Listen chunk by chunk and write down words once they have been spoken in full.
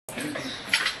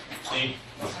D.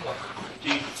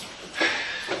 D.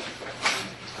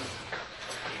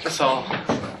 Guess I'll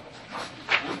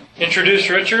introduce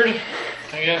Richard.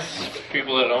 I guess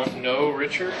people that don't know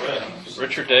Richard.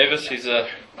 Richard Davis. He's a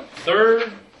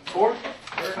fourth.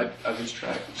 I was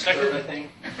trying. Second, I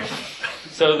think.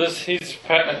 So he's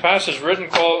passed his written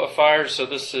qualifiers. So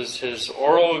this is his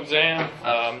oral exam.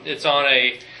 It's on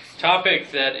a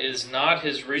topic that is not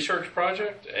his research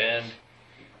project, and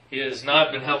he has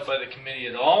not been helped by the committee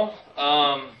at all.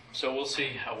 So we'll see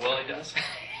how well he does.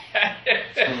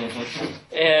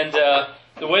 And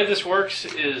the way this works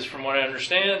is, from what I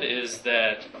understand, is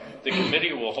that the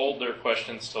committee will hold their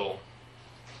questions till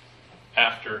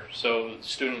after. So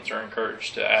students are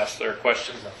encouraged to ask their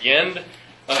questions at the end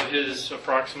of his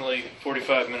approximately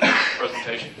 45-minute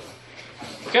presentation.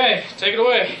 Okay, take it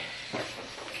away.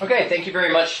 Okay, thank you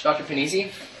very much, Dr.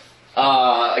 Panizzi.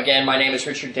 Again, my name is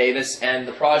Richard Davis, and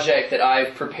the project that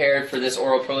I've prepared for this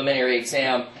oral preliminary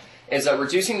exam is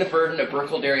reducing the burden of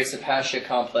Burkholderia cepacia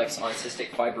complex on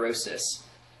cystic fibrosis.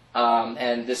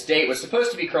 And this date was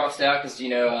supposed to be crossed out because,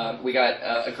 we got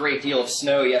a great deal of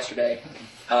snow yesterday.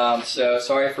 So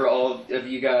sorry for all of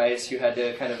you guys who had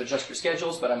to kind of adjust your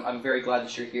schedules, but I'm very glad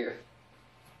that you're here.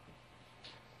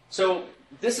 So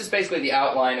this is basically the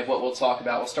outline of what we'll talk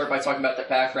about. We'll start by talking about the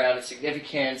background and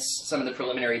significance, some of the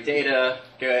preliminary data,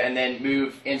 and then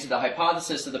move into the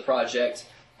hypothesis of the project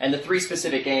and the three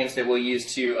specific aims that we'll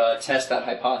use to test that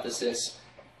hypothesis,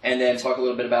 and then talk a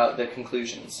little bit about the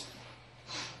conclusions.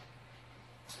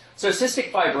 So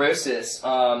cystic fibrosis,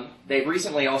 they've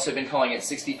recently also been calling it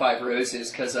 65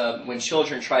 roses because when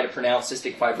children try to pronounce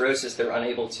cystic fibrosis, they're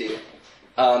unable to.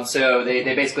 So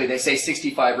they say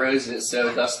 65 roses,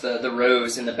 so thus the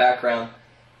rose in the background.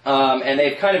 And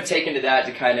they've kind of taken to that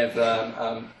to kind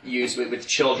of use with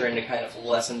children to kind of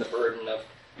lessen the burden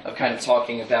of kind of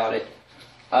talking about it.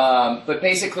 But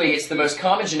basically, it's the most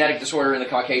common genetic disorder in the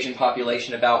Caucasian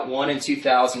population. About 1 in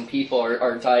 2,000 people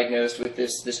are diagnosed with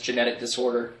this genetic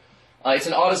disorder. It's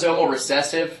an autosomal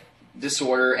recessive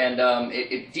disorder, and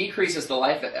it decreases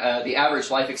the average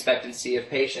life expectancy of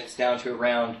patients down to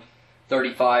around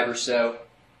 35 or so.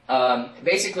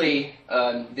 Basically,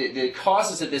 the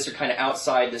causes of this are kind of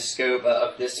outside the scope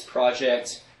of this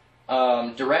project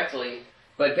directly,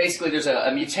 but basically there's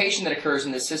a mutation that occurs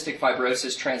in the cystic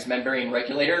fibrosis transmembrane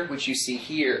regulator, which you see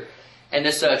here. And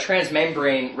this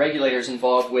transmembrane regulator is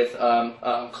involved with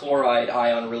chloride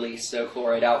ion release, so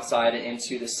chloride outside and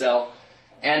into the cell.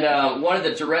 And one of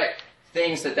the direct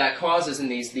things that causes in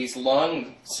these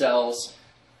lung cells,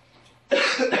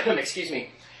 excuse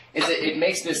me, is it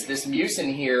makes this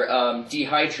mucin here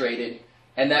dehydrated,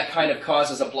 and that kind of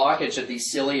causes a blockage of these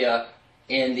cilia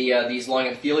in these lung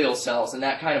epithelial cells, and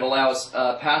that kind of allows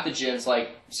pathogens like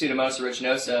Pseudomonas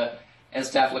aeruginosa and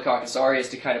Staphylococcus aureus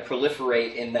to kind of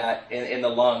proliferate in the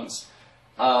lungs.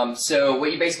 So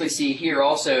what you basically see here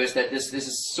also is that this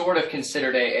is sort of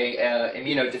considered a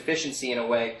immunodeficiency in a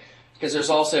way, because there's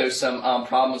also some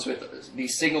problems with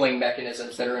these signaling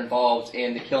mechanisms that are involved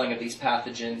in the killing of these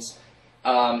pathogens.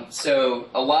 So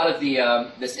a lot of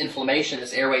this inflammation,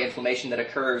 this airway inflammation that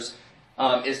occurs,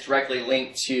 is directly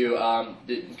linked to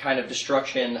the kind of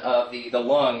destruction of the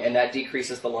lung, and that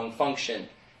decreases the lung function.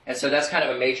 And so that's kind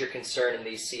of a major concern in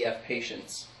these CF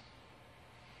patients.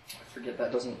 I forget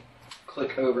that doesn't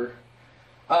click over.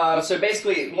 So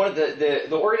basically, one of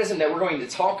the organism that we're going to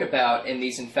talk about in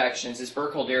these infections is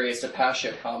Burkholderia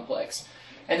cepacia complex.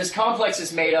 And this complex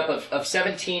is made up of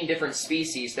 17 different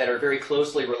species that are very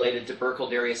closely related to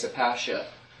Burkholderia cepacia.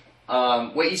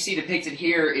 What you see depicted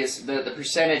here is the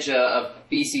percentage of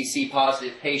BCC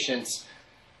positive patients,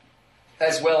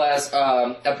 as well as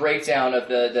a breakdown of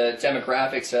the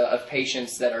demographics of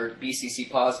patients that are BCC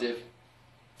positive.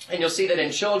 And you'll see that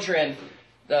in children,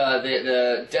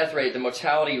 the death rate, the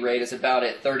mortality rate is about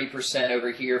at 30% over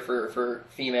here for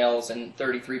females and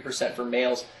 33% for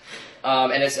males.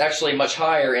 And it's actually much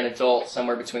higher in adults,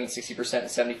 somewhere between 60%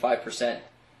 and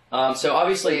 75%. So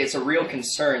obviously it's a real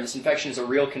concern. This infection is a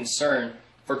real concern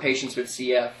for patients with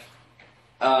CF.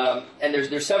 And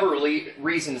there's several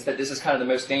reasons that this is kind of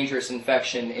the most dangerous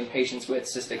infection in patients with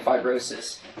cystic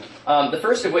fibrosis. The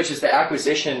first of which is the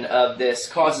acquisition of this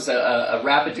causes a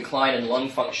rapid decline in lung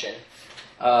function,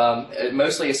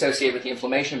 mostly associated with the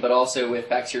inflammation, but also with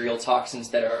bacterial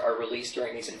toxins that are released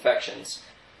during these infections.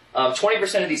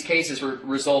 20% of these cases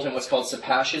result in what's called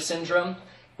cepacia syndrome,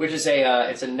 which is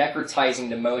it's a necrotizing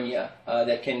pneumonia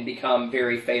that can become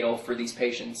very fatal for these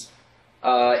patients.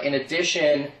 In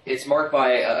addition, it's marked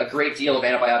by a great deal of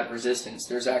antibiotic resistance.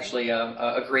 There's actually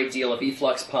a great deal of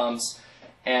efflux pumps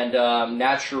and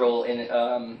natural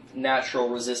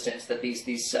resistance that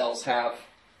these cells have.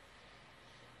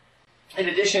 In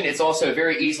addition, it's also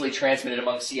very easily transmitted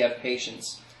among CF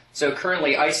patients. So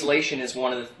currently, isolation is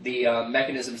one of the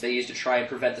mechanisms they use to try and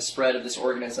prevent the spread of this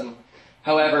organism.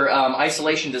 However,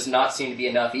 isolation does not seem to be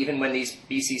enough. Even when these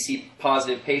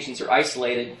BCC-positive patients are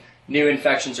isolated, new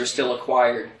infections are still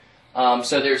acquired.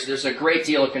 So there's a great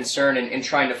deal of concern in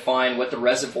trying to find what the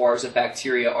reservoirs of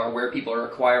bacteria are where people are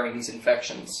acquiring these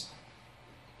infections.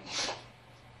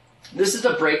 This is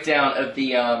a breakdown of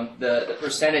the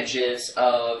percentages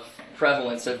of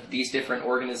prevalence of these different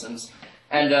organisms.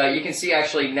 And you can see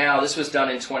actually now, this was done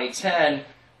in 2010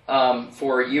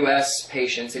 for U.S.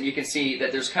 patients, and you can see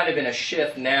that there's kind of been a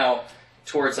shift now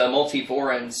towards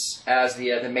multivorans as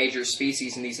the major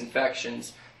species in these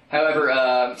infections. However,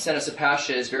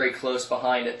 Cenocepatia is very close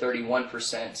behind at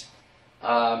 31%,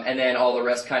 and then all the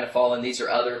rest kind of fall, and these are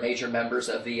other major members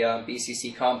of the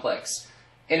BCC complex.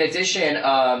 In addition,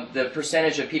 the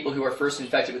percentage of people who are first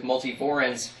infected with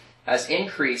multivorans has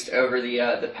increased over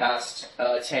the past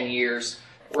 10 years,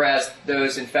 whereas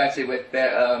those infected with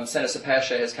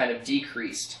Cenocepatia has kind of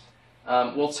decreased.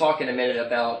 We'll talk in a minute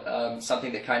about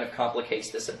something that kind of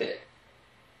complicates this a bit.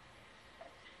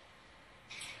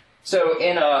 So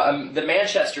in the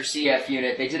Manchester CF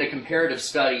unit, they did a comparative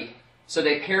study. So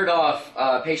they paired off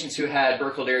patients who had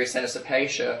Burkholderia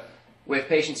Cenocepatia with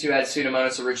patients who had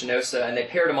Pseudomonas aeruginosa, and they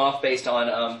paired them off based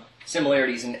on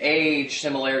similarities in age,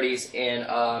 similarities in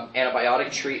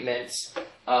antibiotic treatments,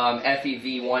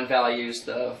 FEV1 values,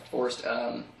 the forced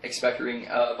expectorating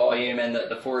volume, and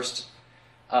the forced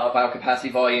vital capacity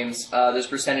volumes. Those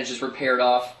percentages were paired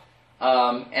off.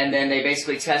 And then they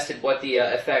basically tested what the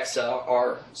effects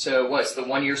are. So what's the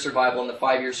 1-year survival and the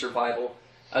 5-year survival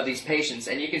of these patients.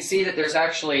 And you can see that there's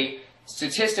actually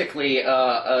statistically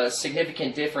a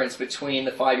significant difference between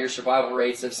the 5-year survival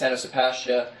rates of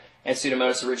Cenocepatia and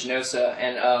Pseudomonas aeruginosa.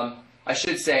 And I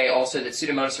should say also that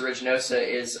Pseudomonas aeruginosa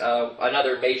is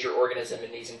another major organism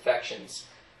in these infections.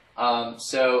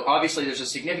 So obviously there's a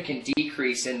significant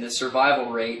decrease in the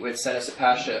survival rate with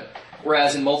Cenocepatia,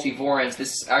 whereas in multivorans,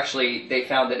 this actually, they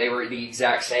found that they were the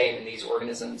exact same in these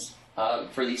organisms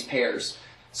for these pairs.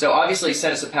 So obviously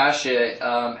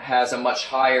Cenocepatia has a much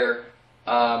higher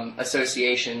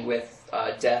association with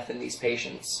death in these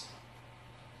patients.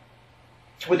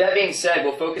 With that being said,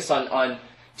 we'll focus on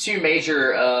two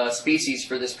major species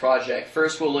for this project.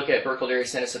 First, we'll look at Burkholderia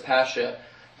Cenocepatia.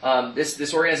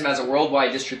 This organism has a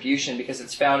worldwide distribution because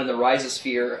it's found in the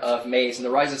rhizosphere of maize. And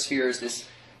the rhizosphere is this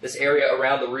area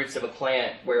around the roots of a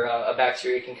plant where a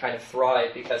bacteria can kind of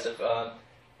thrive because of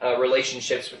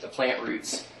relationships with the plant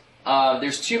roots.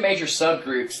 There's two major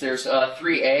subgroups. There's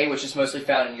 3A, which is mostly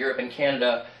found in Europe and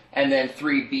Canada, and then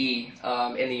 3B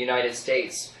in the United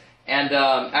States. And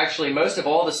actually, most of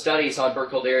all the studies on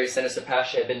Burkholderia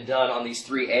Cenocepatia have been done on these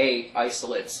 3A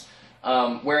isolates,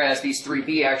 whereas these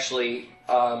 3B actually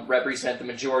represent the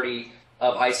majority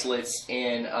of isolates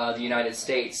in the United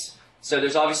States. So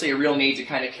there's obviously a real need to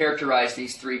kind of characterize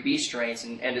these 3B strains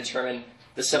and determine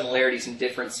the similarities and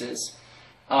differences.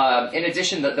 In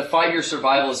addition, the 5-year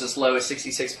survival is as low as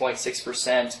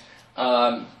 66.6%.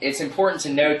 It's important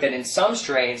to note that in some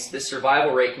strains, the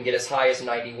survival rate can get as high as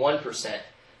 91%.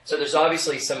 So there's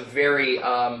obviously some very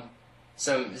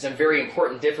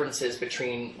important differences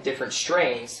between different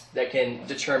strains that can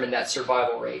determine that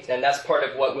survival rate, and that's part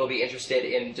of what we'll be interested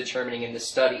in determining in this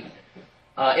study.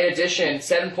 In addition,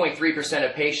 7.3%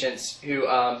 of patients who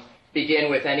begin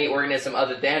with any organism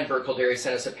other than Burkholderia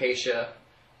Cenocepatia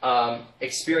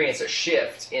experience a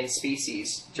shift in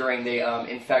species during the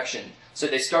infection. So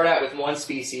they start out with one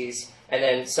species and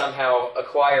then somehow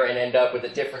acquire and end up with a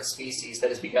different species that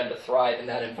has begun to thrive in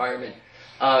that environment.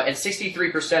 And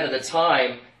 63% of the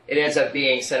time, it ends up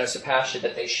being Cenocepatia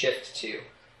that they shift to.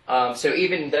 So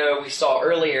even though we saw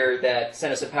earlier that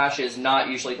Cenocepatia is not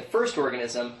usually the first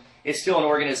organism, it's still an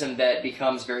organism that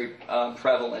becomes very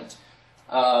prevalent.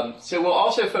 So we'll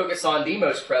also focus on the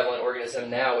most prevalent organism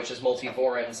now, which is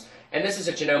multivorans. And this is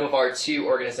a genome of R2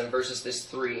 organism versus this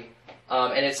 3.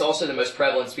 And it's also the most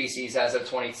prevalent species as of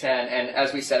 2010. And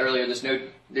as we said earlier,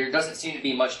 there doesn't seem to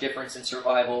be much difference in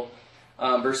survival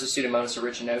versus Pseudomonas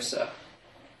aeruginosa.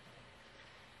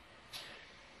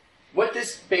 What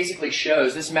this basically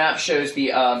shows, this map shows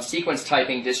the sequence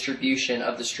typing distribution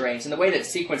of the strains. And the way that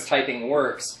sequence typing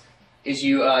works is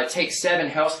you take 7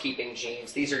 housekeeping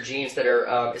genes. These are genes that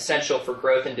are essential for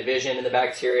growth and division in the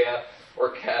bacteria,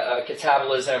 or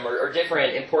catabolism, or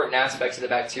different important aspects of the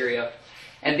bacteria.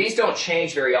 And these don't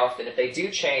change very often. If they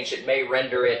do change, it may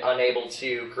render it unable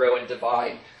to grow and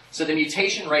divide. So the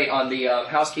mutation rate on the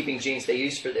housekeeping genes they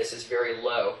use for this is very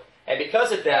low. And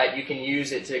because of that, you can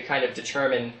use it to kind of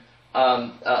determine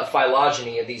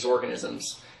phylogeny of these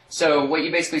organisms. So what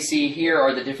you basically see here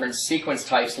are the different sequence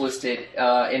types listed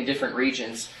in different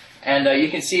regions. And you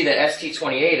can see that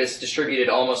ST28 is distributed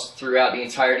almost throughout the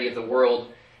entirety of the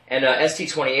world. And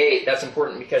ST28, that's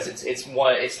important because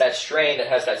it's that strain that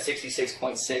has that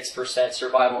 66.6%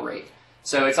 survival rate.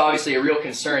 So it's obviously a real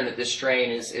concern that this strain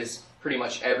is pretty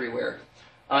much everywhere.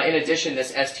 In addition,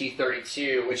 this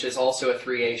ST32, which is also a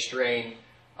 3A strain,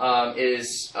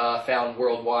 is found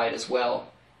worldwide as well.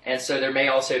 And so there may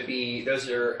also be, those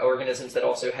are organisms that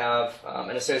also have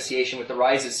an association with the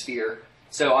rhizosphere.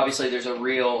 So obviously there's a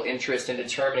real interest in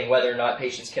determining whether or not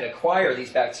patients can acquire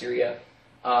these bacteria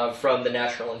from the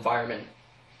natural environment.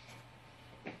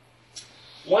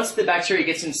 Once the bacteria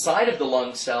gets inside of the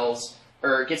lung cells,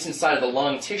 or gets inside of the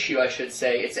lung tissue, I should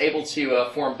say, it's able to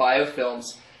form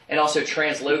biofilms and also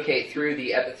translocate through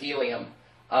the epithelium.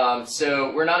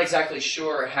 So we're not exactly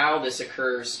sure how this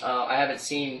occurs. I haven't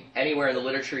seen anywhere in the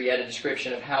literature yet a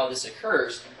description of how this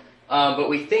occurs. But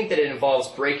we think that it involves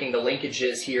breaking the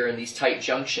linkages here in these tight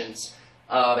junctions,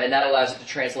 and that allows it to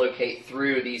translocate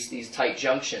through these tight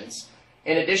junctions.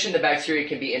 In addition, the bacteria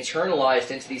can be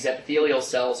internalized into these epithelial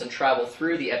cells and travel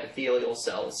through the epithelial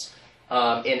cells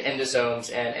in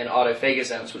endosomes and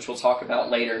autophagosomes, which we'll talk about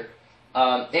later.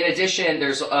 In addition,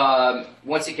 there's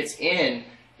once it gets in,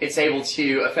 it's able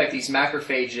to affect these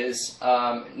macrophages,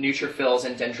 neutrophils,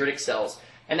 and dendritic cells.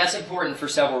 And that's important for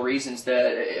several reasons.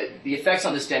 The effects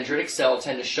on this dendritic cell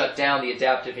tend to shut down the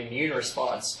adaptive immune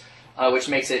response, which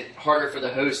makes it harder for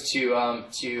the host to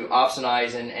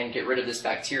opsonize and get rid of this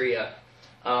bacteria.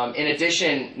 In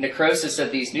addition, necrosis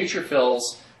of these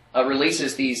neutrophils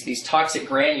releases these toxic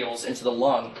granules into the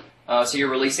lung. So you're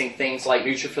releasing things like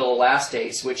neutrophil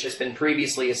elastase, which has been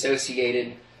previously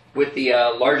associated with the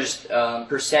largest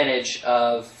percentage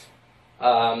of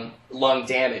lung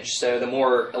damage. So the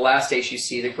more elastase you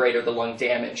see, the greater the lung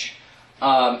damage.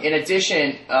 In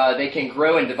addition, they can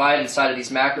grow and divide inside of these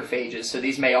macrophages, so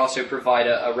these may also provide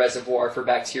a reservoir for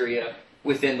bacteria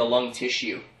within the lung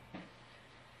tissue.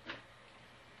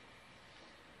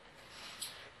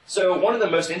 So one of the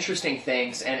most interesting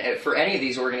things, and for any of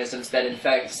these organisms that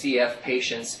infect CF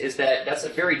patients, is that that's a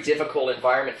very difficult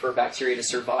environment for a bacteria to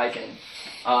survive in.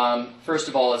 First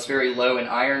of all, it's very low in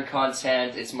iron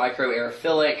content, it's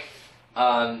microaerophilic,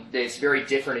 it's very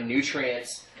different in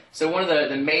nutrients. So one of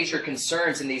the major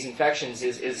concerns in these infections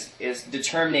is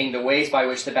determining the ways by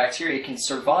which the bacteria can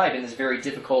survive in this very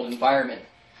difficult environment.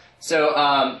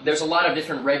 So there's a lot of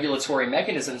different regulatory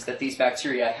mechanisms that these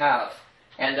bacteria have,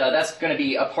 and that's going to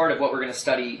be a part of what we're going to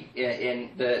study in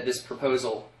this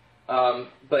proposal.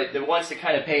 But the ones to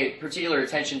kind of pay particular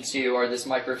attention to are this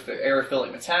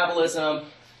microaerophilic metabolism,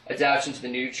 adaptation to the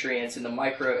nutrients in the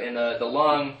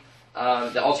lung,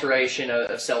 the alteration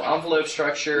of cell envelope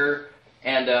structure,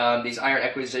 and these iron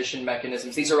acquisition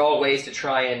mechanisms. These are all ways to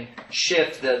try and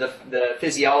shift the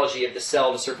physiology of the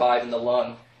cell to survive in the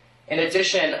lung. In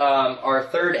addition, our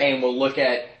third aim will look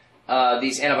at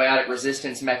these antibiotic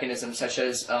resistance mechanisms, such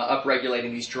as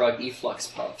upregulating these drug efflux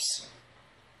pumps.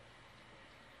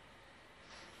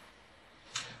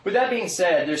 With that being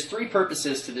said, there's three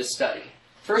purposes to this study.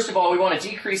 First of all, we want to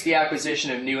decrease the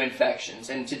acquisition of new infections,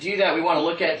 and to do that, we want to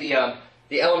look at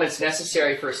the elements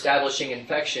necessary for establishing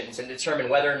infections and determine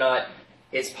whether or not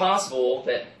it's possible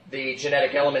that the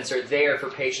genetic elements are there for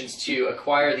patients to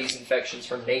acquire these infections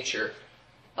from nature.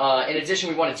 In addition,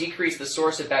 we want to decrease the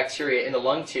source of bacteria in the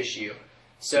lung tissue.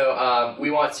 So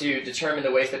we want to determine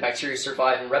the ways that bacteria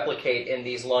survive and replicate in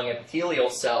these lung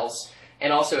epithelial cells,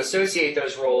 and also associate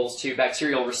those roles to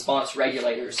bacterial response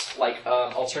regulators like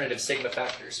alternative sigma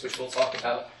factors, which we'll talk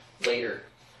about later.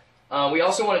 We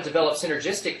also want to develop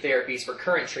synergistic therapies for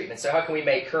current treatments. So how can we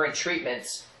make current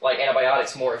treatments like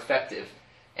antibiotics more effective?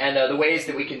 And the ways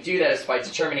that we can do that is by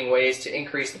determining ways to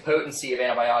increase the potency of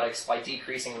antibiotics by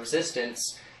decreasing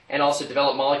resistance, and also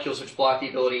develop molecules which block the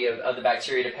ability of the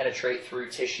bacteria to penetrate through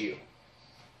tissue.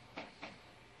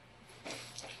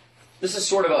 This is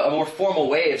sort of a more formal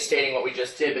way of stating what we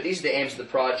just did, but these are the aims of the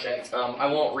project. I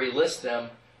won't relist them,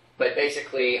 but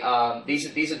basically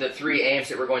these are the three aims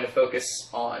that we're going to focus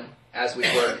on as we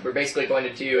work. We're basically going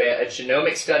to do a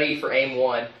genomic study for aim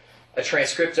 1, a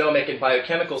transcriptomic and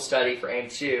biochemical study for aim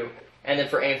 2, and then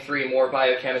for aim 3, more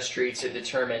biochemistry to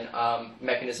determine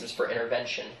mechanisms for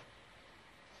intervention.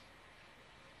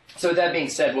 So with that being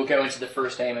said, we'll go into the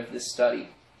first aim of this study.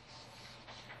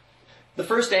 The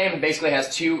first aim basically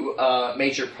has two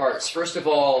major parts. First of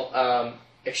all,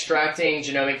 extracting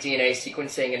genomic DNA,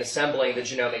 sequencing, and assembling the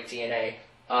genomic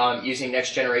DNA using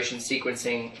next-generation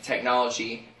sequencing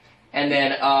technology. And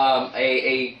then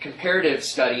a comparative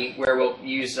study where we'll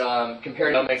use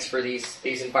comparatives for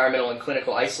these environmental and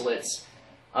clinical isolates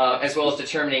as well as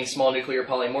determining small nuclear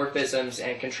polymorphisms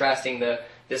and contrasting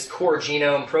this core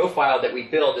genome profile that we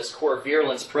built, this core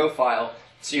virulence profile,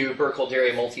 to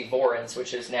Burkholderia multivorans,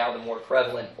 which is now the more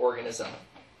prevalent organism.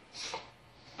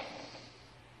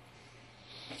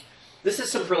 This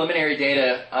is some preliminary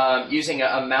data using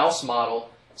a mouse model.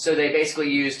 So they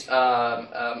basically used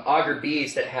agar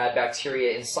beads that had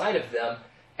bacteria inside of them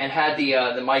and had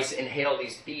the mice inhale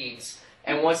these beads.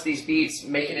 And once these beads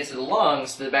make it into the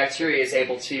lungs, the bacteria is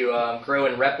able to grow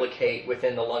and replicate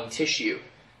within the lung tissue.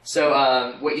 So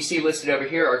what you see listed over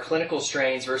here are clinical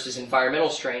strains versus environmental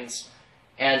strains.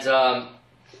 And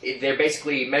they're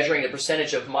basically measuring the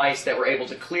percentage of mice that were able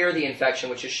to clear the infection,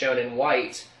 which is shown in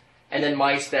white, and then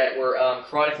mice that were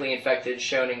chronically infected,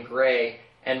 shown in gray,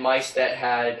 and mice that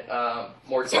had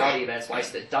mortality events, mice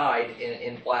that died,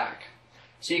 in black.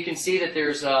 So you can see that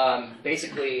there's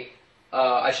basically,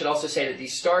 I should also say that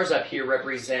these stars up here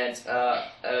represent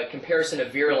a comparison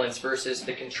of virulence versus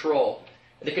the control.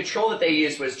 The control that they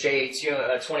used was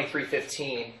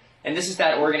J2315, and this is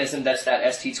that organism that's that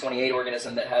ST28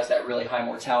 organism that has that really high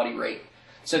mortality rate.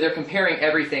 So they're comparing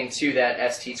everything to that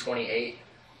ST28.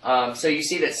 So you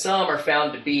see that some are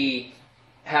found to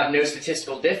have no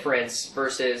statistical difference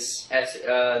versus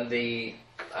the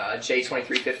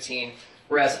J2315,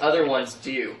 whereas other ones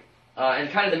do. And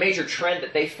kind of the major trend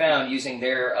that they found using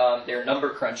their number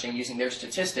crunching, using their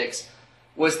statistics,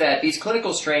 was that these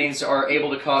clinical strains are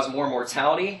able to cause more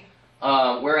mortality,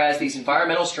 whereas these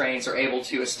environmental strains are able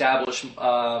to establish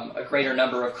a greater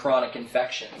number of chronic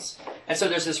infections. And so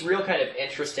there's this real kind of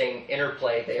interesting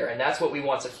interplay there, and that's what we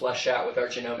want to flesh out with our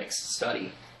genomics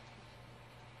study.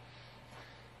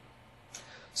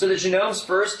 So the genomes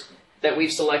first that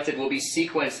we've selected will be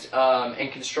sequenced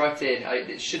and constructed,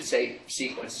 I should say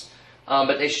sequenced,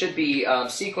 but they should be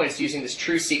sequenced using this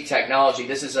TrueSeq technology.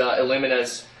 This is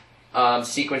Illumina's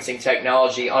sequencing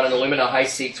technology on an Illumina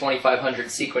HiSeq 2500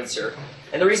 sequencer.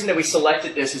 And the reason that we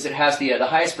selected this is it has the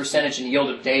highest percentage in yield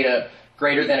of data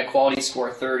greater than a quality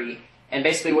score 30. And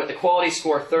basically what the quality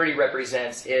score 30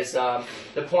 represents is the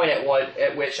point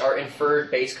at which our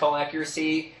inferred base call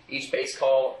accuracy, each base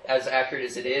call, as accurate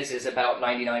as it is about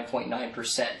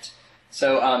 99.9%.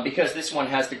 So because this one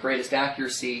has the greatest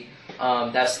accuracy,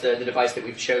 that's the device that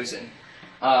we've chosen.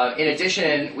 In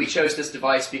addition, we chose this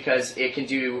device because it can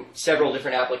do several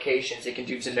different applications. It can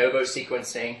do de novo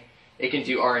sequencing, it can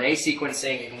do RNA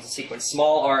sequencing, it can sequence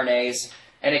small RNAs,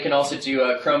 and it can also do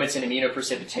chromatin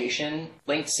immunoprecipitation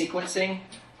linked sequencing,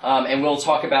 and we'll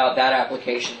talk about that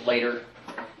application later.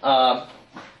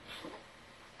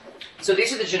 So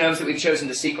these are the genomes that we've chosen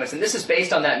to sequence, and this is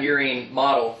based on that murine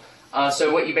model.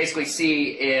 So what you basically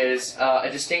see is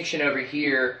a distinction over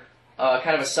here,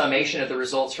 kind of a summation of the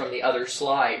results from the other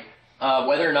slide,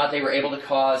 whether or not they were able to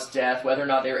cause death, whether or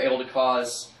not they were able to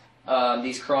cause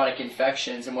these chronic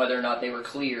infections, and whether or not they were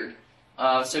cleared.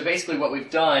 So basically what we've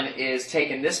done is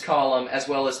taken this column as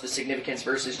well as the significance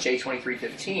versus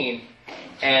J2315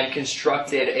 and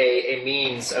constructed a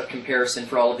means of comparison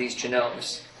for all of these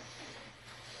genomes,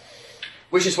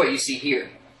 which is what you see here.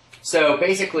 So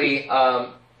basically,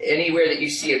 anywhere that you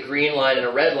see a green line and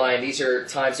a red line, these are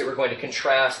times that we're going to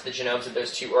contrast the genomes of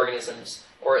those two organisms,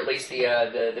 or at least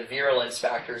the virulence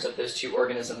factors of those two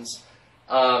organisms.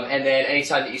 And then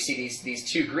anytime that you see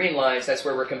these two green lines, that's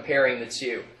where we're comparing the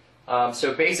two.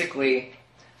 So basically,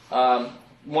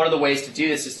 one of the ways to do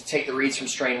this is to take the reads from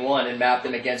strain 1 and map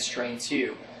them against strain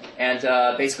 2.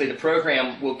 And basically the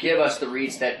program will give us the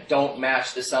reads that don't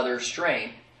match this other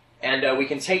strain. And we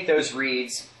can take those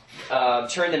reads,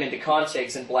 turn them into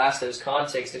contigs, and blast those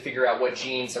contigs to figure out what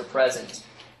genes are present.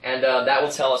 And that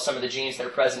will tell us some of the genes that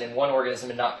are present in one organism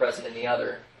and not present in the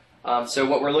other. So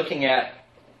what we're looking at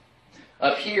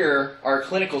up here are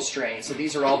clinical strains. So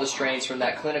these are all the strains from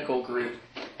that clinical group,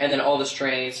 and then all the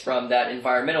strains from that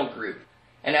environmental group.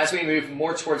 And as we move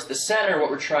more towards the center,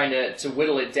 what we're trying to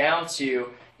whittle it down to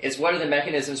is what are the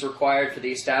mechanisms required for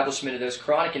the establishment of those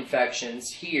chronic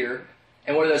infections here,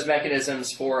 and what are those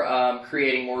mechanisms for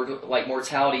creating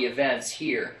mortality events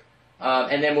here.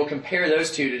 And then we'll compare those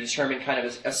two to determine kind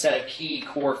of a set of key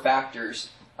core factors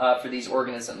for these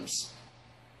organisms.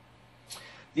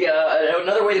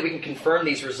 Another way that we can confirm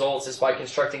these results is by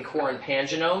constructing core and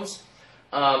pangenomes.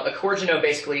 A core genome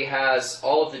basically has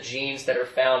all of the genes that are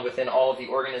found within all of the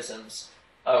organisms,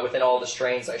 within all the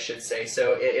strains, I should say.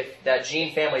 So if that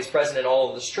gene family is present in all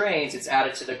of the strains, it's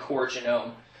added to the core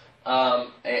genome.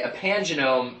 A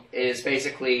pangenome is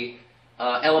basically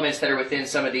elements that are within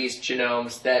some of these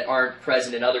genomes that aren't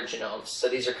present in other genomes. So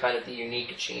these are kind of the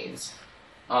unique genes,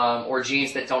 or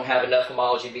genes that don't have enough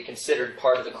homology to be considered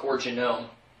part of the core genome.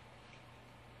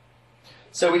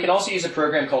 So we can also use a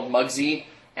program called Mugsy.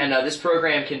 And this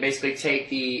program can basically take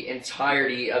the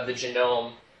entirety of the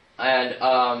genome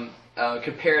and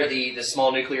compare the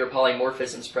small nuclear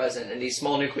polymorphisms present. And these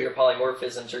small nuclear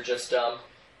polymorphisms are just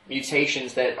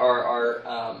mutations that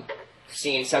are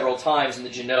seen several times in the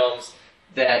genomes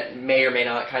that may or may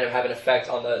not kind of have an effect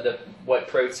on what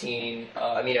protein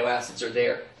amino acids are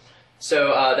there.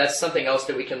 So that's something else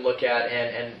that we can look at,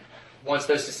 and once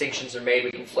those distinctions are made,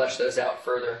 we can flesh those out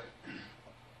further.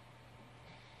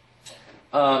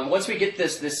 Once we get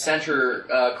this center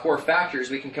core factors,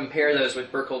 we can compare those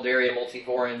with Burkholderia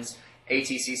multivorans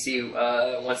ATCC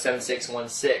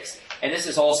 17616. And this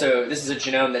is a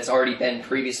genome that's already been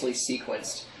previously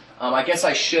sequenced. I guess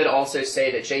I should also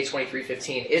say that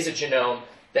J2315 is a genome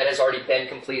that has already been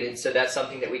completed, so that's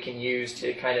something that we can use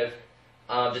to kind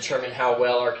of determine how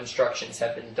well our constructions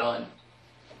have been done.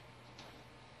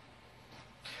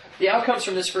 The outcomes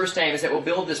from this first aim is that we'll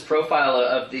build this profile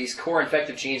of these core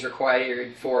infective genes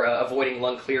required for avoiding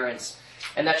lung clearance,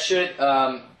 and that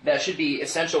should be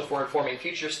essential for informing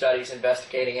future studies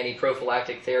investigating any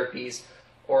prophylactic therapies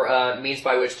or means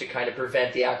by which to kind of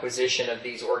prevent the acquisition of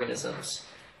these organisms.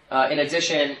 In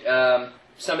addition,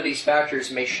 some of these factors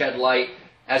may shed light,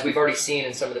 as we've already seen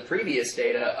in some of the previous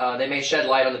data, they may shed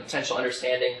light on the potential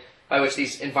understanding by which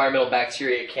these environmental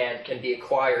bacteria can be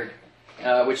acquired,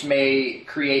 which may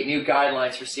create new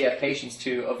guidelines for CF patients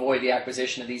to avoid the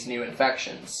acquisition of these new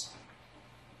infections.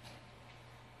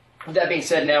 With that being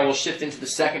said, now we'll shift into the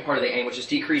second part of the aim, which is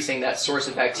decreasing that source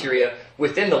of bacteria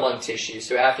within the lung tissue,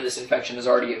 so after this infection has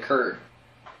already occurred.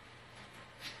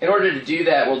 In order to do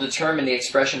that, we'll determine the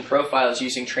expression profiles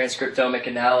using transcriptomic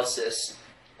analysis,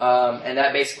 and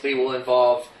that basically will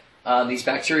involve these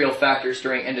bacterial factors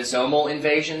during endosomal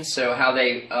invasion, so how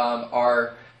they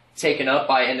are taken up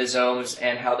by endosomes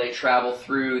and how they travel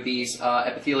through these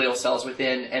epithelial cells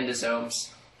within endosomes,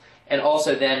 and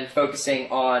also then focusing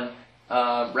on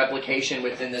replication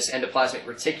within this endoplasmic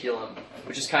reticulum,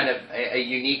 which is kind of a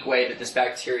unique way that this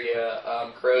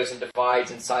bacteria grows and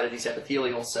divides inside of these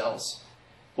epithelial cells.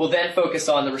 We'll then focus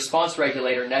on the response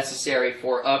regulator necessary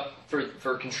for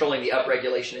controlling the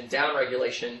upregulation and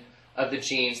downregulation of the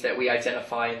genes that we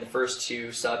identify in the first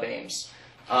two sub-aims.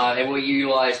 And we'll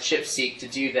utilize ChIP-seq to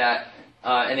do that,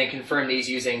 and then confirm these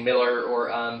using Miller or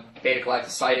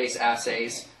beta-galactosidase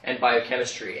assays and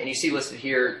biochemistry. And you see listed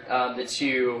here the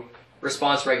two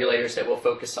response regulators that we'll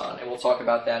focus on, and we'll talk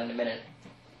about that in a minute.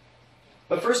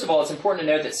 But first of all, it's important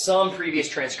to note that some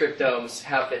previous transcriptomes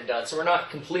have been done, so we're not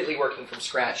completely working from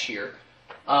scratch here.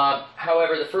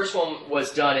 However, the first one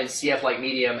was done in CF-like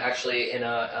medium, actually in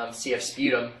a CF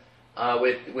sputum,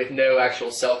 with no actual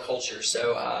cell culture,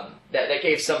 so that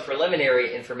gave some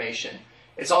preliminary information.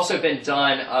 It's also been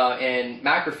done in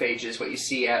macrophages, what you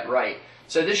see at right.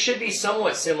 So this should be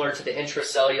somewhat similar to the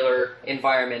intracellular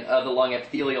environment of the lung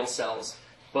epithelial cells,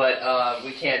 but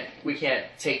we can't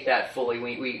take that fully.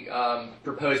 We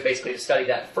propose basically to study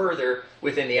that further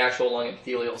within the actual lung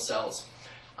epithelial cells.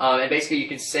 And basically you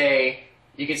can see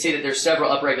that there's several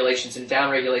upregulations and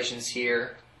downregulations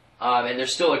here, and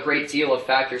there's still a great deal of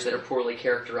factors that are poorly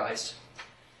characterized.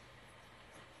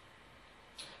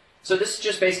 So this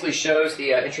just basically shows the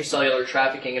intracellular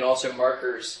trafficking and also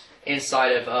markers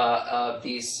inside of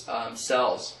these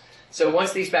cells. So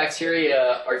once these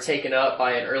bacteria are taken up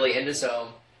by an early endosome,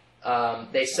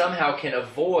 they somehow can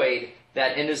avoid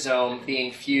that endosome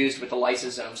being fused with the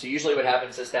lysosome. So usually what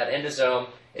happens is that endosome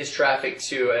is trafficked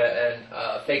to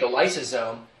a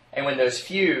phagolysosome, and when those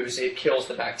fuse, it kills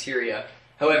the bacteria.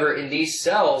 However, in these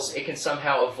cells, it can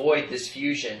somehow avoid this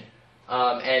fusion,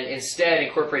 and instead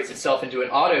incorporates itself into an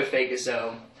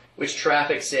autophagosome, which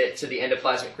traffics it to the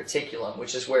endoplasmic reticulum,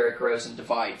 which is where it grows and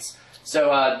divides.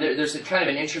 So there's a kind of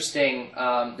an interesting,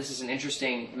 this is an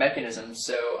interesting mechanism,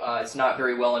 so it's not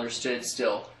very well understood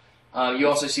still. You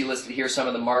also see listed here some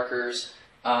of the markers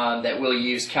that we'll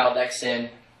use caldexin.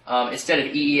 Instead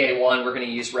of EEA1, we're going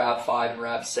to use RAB5 and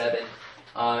RAB7,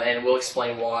 and we'll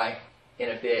explain why in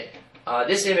a bit.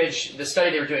 This image, the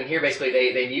study they were doing here, basically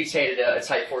they mutated a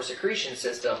type 4 secretion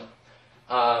system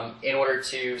in order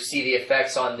to see the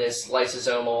effects on this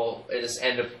lysosomal, this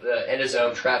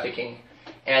endosome trafficking,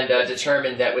 and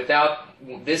determined that without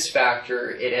this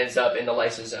factor, it ends up in the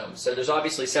lysosome. So there's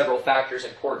obviously several factors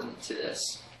important to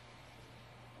this.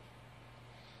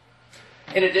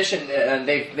 In addition,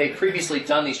 they've previously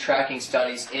done these tracking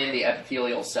studies in the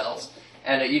epithelial cells.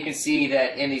 And you can see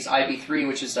that in these IB3,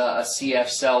 which is a CF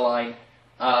cell line,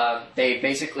 they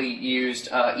basically used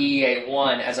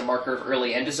EEA1 as a marker of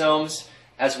early endosomes,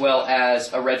 as well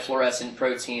as a red fluorescent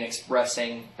protein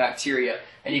expressing bacteria.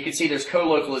 And you can see there's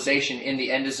co-localization in the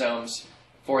endosomes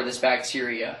for this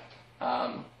bacteria.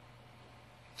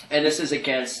 And this is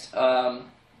against, I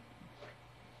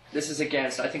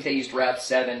think they used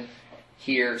Rab7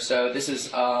 here. So this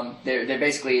is, they're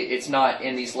basically, it's not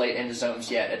in these late endosomes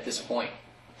yet at this point.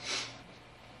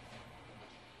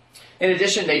 In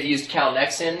addition, they've used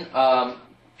calnexin,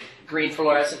 green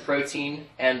fluorescent protein,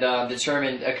 and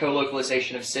determined a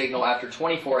co-localization of signal after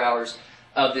 24 hours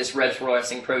of this red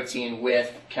fluorescing protein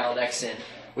with calnexin,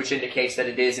 which indicates that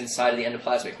it is inside of the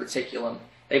endoplasmic reticulum.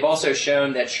 They've also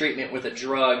shown that treatment with a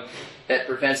drug that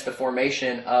prevents the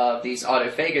formation of these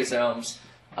autophagosomes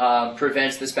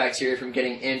prevents this bacteria from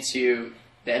getting into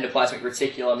the endoplasmic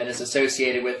reticulum and is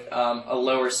associated with a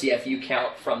lower CFU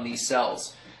count from these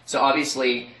cells. So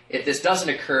obviously, if this doesn't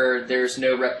occur, there's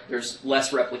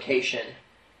less replication.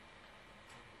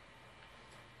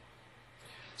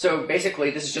 So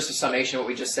basically, this is just a summation of what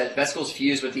we just said. Vesicles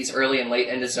fuse with these early and late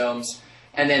endosomes,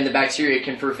 and then the bacteria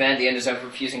can prevent the endosome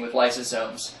from fusing with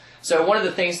lysosomes. So one of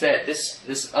the things that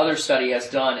this other study has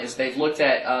done is they've looked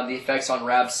at the effects on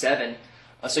Rab7.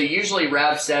 So usually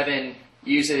Rab7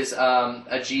 uses a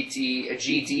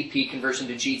GDP conversion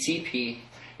to GTP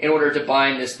in order to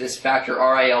bind this factor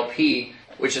RILP,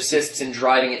 which assists in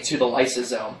driving it to the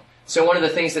lysosome. So one of the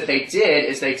things that they did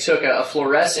is they took a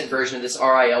fluorescent version of this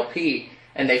RILP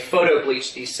and they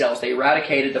photobleached these cells. They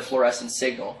eradicated the fluorescent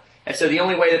signal. And so the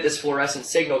only way that this fluorescent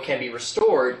signal can be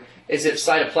restored is if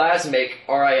cytoplasmic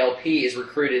RILP is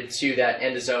recruited to that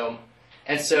endosome.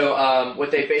 And so what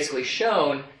they've basically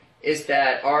shown is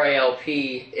that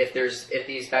RILP, if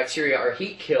these bacteria are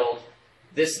heat killed,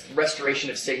 this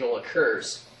restoration of signal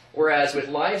occurs. Whereas with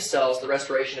live cells, the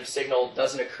restoration of signal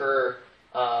doesn't occur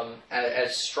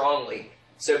as strongly.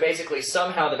 So basically,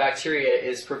 somehow the bacteria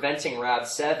is preventing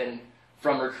Rab7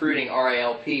 from recruiting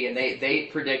RILP, and they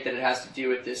predict that it has to do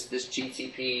with this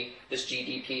GTP, this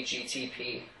GDP,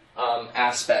 GTP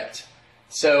aspect.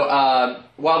 So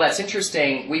while that's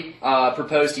interesting, we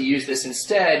propose to use this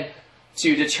instead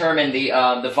to determine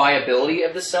the viability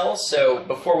of the cells. So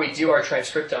before we do our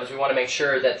transcriptomes, we want to make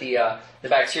sure that the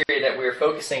bacteria that we're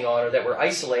focusing on or that we're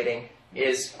isolating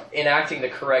is enacting the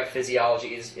correct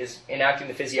physiology, is enacting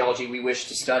the physiology we wish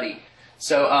to study.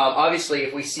 So obviously,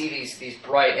 if we see these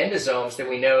bright endosomes, then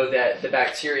we know that the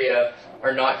bacteria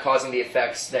are not causing the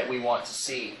effects that we want to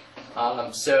see.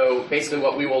 So basically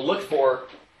what we will look for,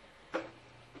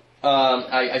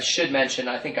 I should mention,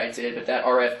 I think I did, but that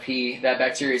RFP, that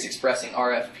bacteria is expressing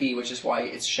RFP, which is why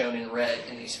it's shown in red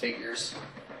in these figures.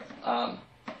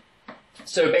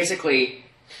 So basically,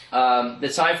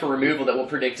 the time for removal that we'll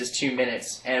predict is 2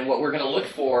 minutes, and what we're going to look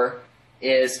for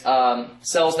is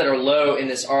cells that are low in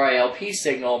this RILP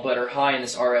signal but are high in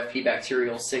this RFP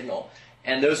bacterial signal.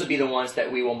 And those will be the ones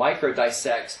that we will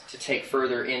microdissect to take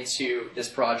further into this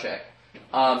project.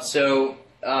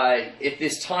 If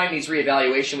this time needs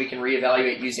reevaluation, we can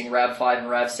reevaluate using Rab5 and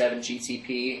Rab7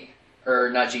 GTP, or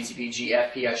not GTP,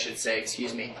 GFP I should say,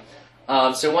 excuse me.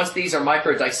 So once these are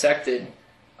microdissected,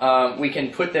 we can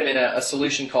put them in a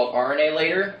solution called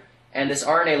RNA-later, and this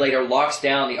RNA-later locks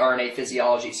down the RNA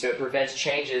physiology, so it prevents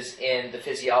changes in the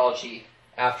physiology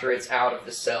after it's out of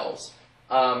the cells.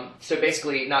 So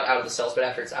basically, not out of the cells, but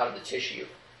after it's out of the tissue.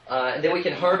 And then we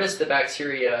can harvest the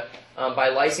bacteria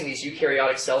by lysing these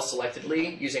eukaryotic cells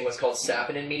selectively using what's called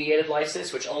saponin-mediated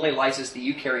lysis, which only lyses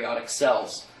the eukaryotic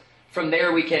cells. From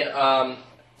there, we can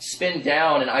spin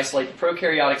down and isolate the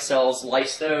prokaryotic cells,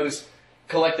 lyse those,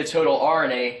 collect the total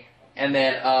RNA, and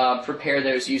then prepare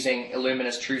those using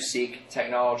Illumina's TrueSeq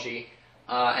technology,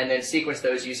 and then sequence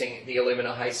those using the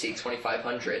Illumina HiSeq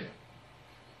 2500.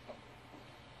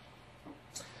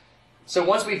 So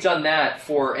once we've done that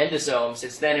for endosomes,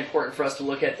 it's then important for us to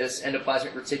look at this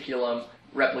endoplasmic reticulum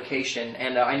replication.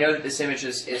 And I know that this image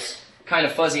is kind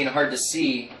of fuzzy and hard to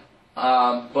see,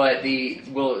 but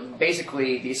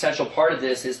basically the essential part of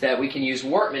this is that we can use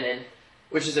wortmannin,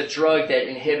 which is a drug that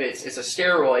inhibits, it's a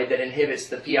steroid that inhibits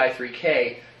the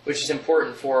PI3K, which is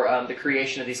important for the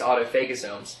creation of these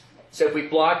autophagosomes. So if we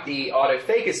block the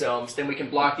autophagosomes, then we can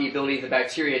block the ability of the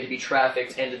bacteria to be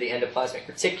trafficked into the endoplasmic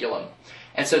reticulum.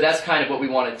 And so that's kind of what we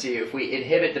want to do. If we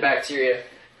inhibit the bacteria,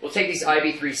 we'll take these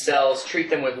IB3 cells, treat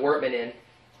them with wortmannin,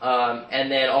 and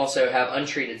then also have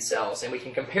untreated cells. And we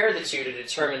can compare the two to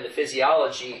determine the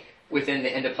physiology within the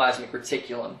endoplasmic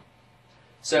reticulum.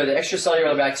 So the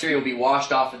extracellular bacteria will be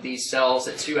washed off of these cells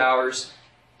at 2 hours,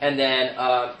 and then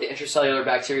the intracellular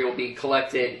bacteria will be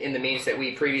collected in the means that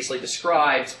we previously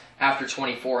described after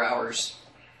 24 hours.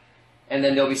 And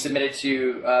then they'll be submitted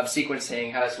to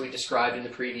sequencing as we described in the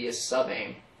previous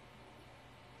sub-aim.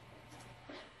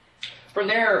 From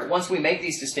there, once we make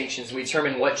these distinctions, we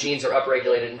determine what genes are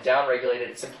upregulated and downregulated.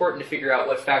 It's important to figure out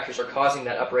what factors are causing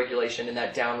that upregulation and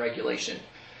that downregulation.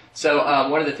 So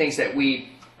one of the things that we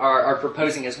are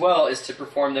proposing as well is to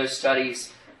perform those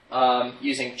studies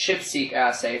using ChIP-seq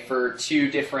assay for 2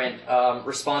 different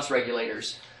response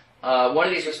regulators. One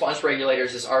of these response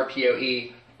regulators is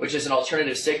RPOE, which is an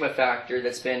alternative sigma factor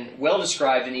that's been well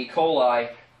described in E. coli,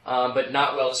 but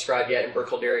not well described yet in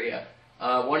Burkholderia.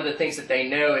 One of the things that they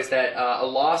know is that a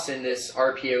loss in this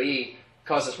RPOE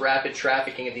causes rapid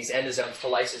trafficking of these endosomes to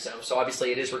lysosomes. So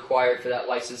obviously it is required for that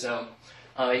lysosome.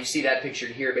 You see that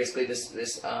pictured here. Basically,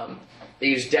 they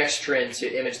use dextrin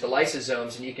to image the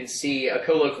lysosomes, and you can see a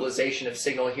co-localization of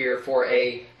signal here for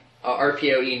a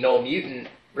RPOE null mutant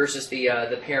versus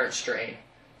the parent strain.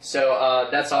 So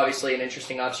that's obviously an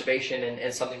interesting observation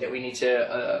and something that we need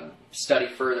to study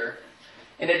further.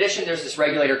 In addition, there's this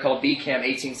regulator called BCAM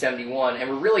 1871, and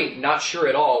we're really not sure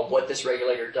at all what this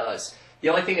regulator does. The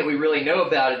only thing that we really know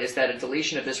about it is that a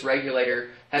deletion of this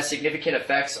regulator has significant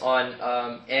effects on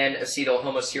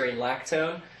N-acetyl-homoserine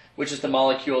lactone, which is the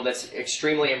molecule that's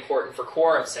extremely important for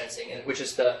quorum sensing, and which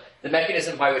is the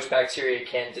mechanism by which bacteria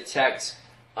can detect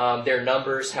their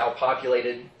numbers, how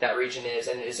populated that region is,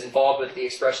 and is involved with the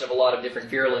expression of a lot of different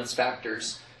virulence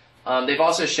factors. They've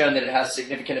also shown that it has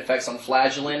significant effects on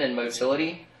flagellin and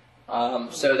motility.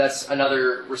 So that's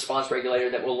another response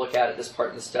regulator that we'll look at this part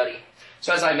of the study.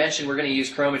 So as I mentioned, we're going to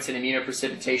use chromatin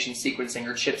immunoprecipitation sequencing,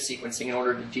 or ChIP sequencing, in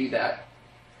order to do that.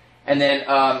 And then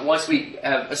once we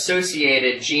have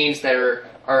associated genes that are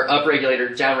upregulated or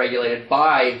downregulated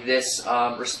by this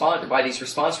by these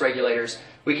response regulators,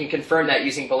 we can confirm that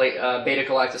using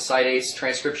beta-galactosidase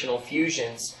transcriptional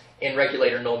fusions in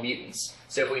regulator null mutants.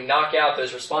 So if we knock out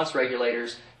those response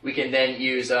regulators, we can then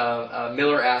use a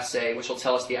Miller assay, which will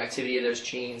tell us the activity of those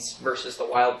genes versus the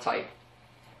wild type.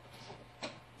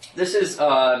 This is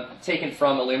taken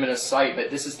from Illumina's site, but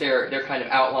this is their kind of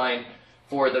outline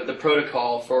for the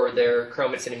protocol for their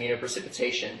chromatin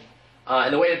immunoprecipitation.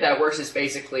 And the way that works is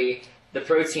basically the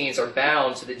proteins are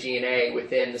bound to the DNA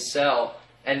within the cell,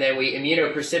 and then we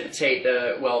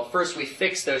immunoprecipitate first we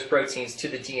fix those proteins to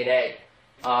the DNA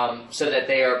so that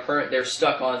they're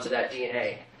stuck onto that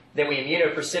DNA. Then we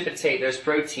immunoprecipitate those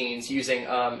proteins using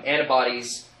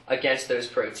antibodies against those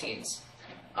proteins.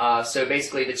 So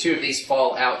basically the 2 of these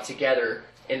fall out together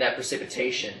in that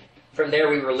precipitation. From there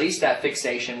we release that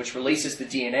fixation, which releases the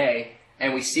DNA,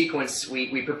 and we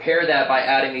prepare that by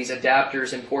adding these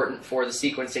adapters important for the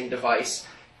sequencing device,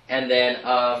 and then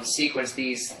sequence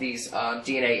these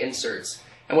DNA inserts.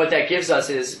 And what that gives us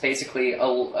is basically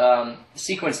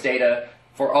sequence data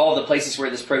for all the places where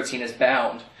this protein is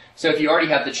bound. So if you already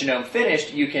have the genome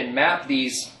finished, you can map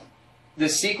this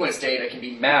sequence data can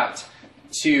be mapped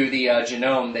to the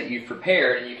genome that you've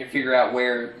prepared, and you can figure out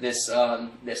where this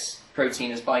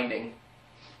protein is binding.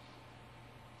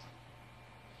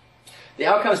 The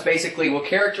outcomes basically will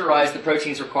characterize the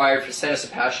proteins required for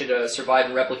Senesapatia to survive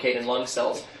and replicate in lung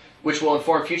cells, which will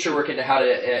inform future work into how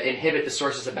to inhibit the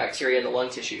sources of bacteria in the lung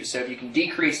tissue. So if you can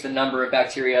decrease the number of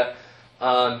bacteria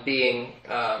being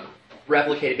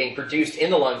replicated, being produced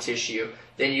in the lung tissue,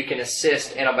 then you can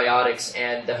assist antibiotics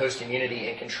and the host immunity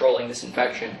in controlling this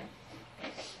infection.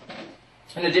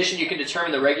 In addition, you can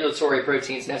determine the regulatory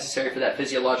proteins necessary for that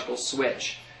physiological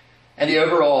switch. And the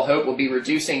overall hope will be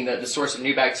reducing the source of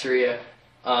new bacteria,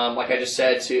 like I just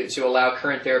said, to allow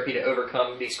current therapy to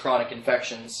overcome these chronic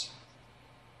infections.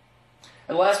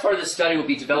 And the last part of the study will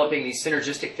be developing these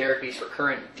synergistic therapies for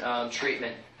current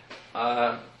treatment.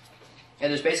 And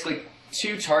there's basically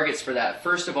 2 targets for that.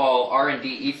 First of all,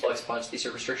 R&D efflux pumps. These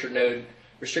are restriction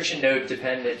node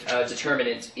dependent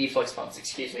determinant efflux pumps,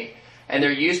 and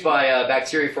they're used by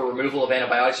bacteria for removal of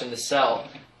antibiotics from the cell.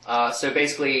 So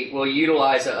basically, we'll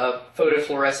utilize a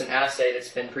photofluorescent assay that's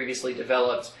been previously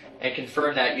developed and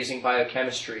confirm that using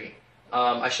biochemistry.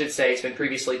 I should say it's been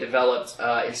previously developed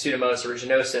in Pseudomonas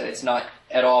aeruginosa. It's not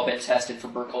at all been tested for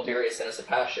Burkholderia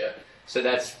senescapacea. So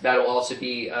that'll also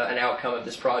be an outcome of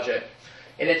this project.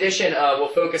 In addition, we'll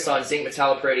focus on zinc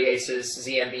metalloproteases,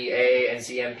 ZMBA and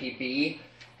ZMPB,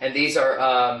 and these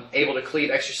are able to cleave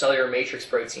extracellular matrix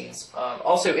proteins.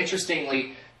 Also,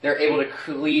 interestingly, they're able to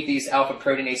cleave these alpha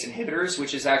proteinase inhibitors,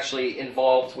 which is actually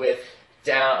involved with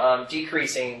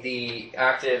decreasing the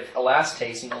active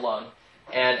elastase in the lung.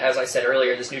 And as I said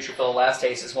earlier, this neutrophil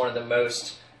elastase is one of the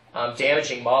most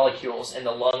damaging molecules in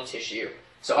the lung tissue.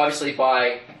 So obviously,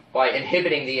 by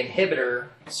inhibiting the inhibitor,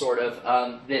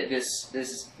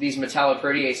 these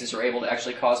metalloproteases are able to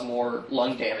actually cause more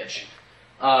lung damage.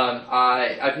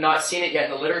 I've not seen it yet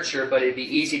in the literature, but it'd be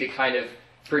easy to kind of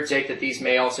predict that these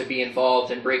may also be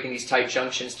involved in breaking these tight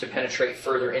junctions to penetrate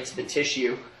further into the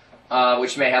tissue,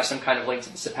 which may have some kind of link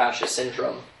to the Sepacia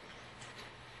syndrome.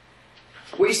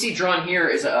 What you see drawn here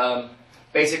is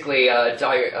basically a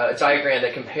diagram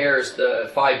that compares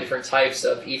the 5 different types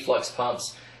of efflux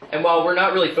pumps. And while we're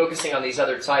not really focusing on these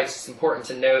other types, it's important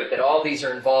to note that all these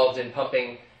are involved in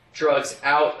pumping drugs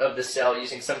out of the cell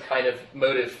using some kind of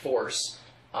motive force.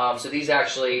 So these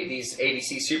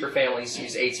ABC superfamilies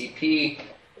use ATP.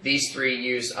 These 3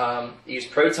 use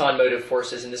proton motive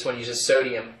forces, and this one uses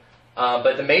sodium.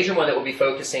 But the major one that we'll be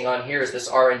focusing on here is this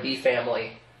R&D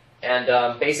family.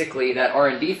 And basically that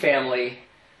R&D family,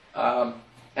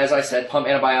 as I said, pump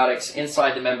antibiotics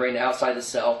inside the membrane, outside the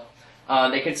cell.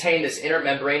 They contain this inner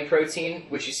membrane protein,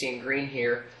 which you see in green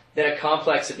here, then a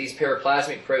complex of these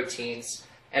periplasmic proteins,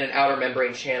 and an outer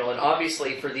membrane channel. And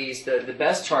obviously for these, the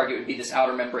best target would be this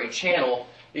outer membrane channel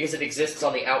because it exists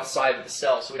on the outside of the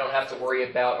cell, so we don't have to worry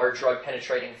about our drug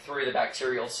penetrating through the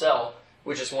bacterial cell,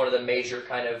 which is one of the major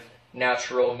kind of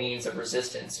natural means of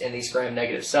resistance in these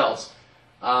gram-negative cells.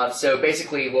 So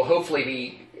basically we'll hopefully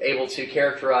be able to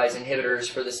characterize inhibitors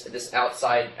for this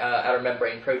outside outer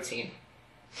membrane protein.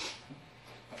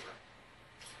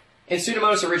 In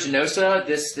Pseudomonas aeruginosa,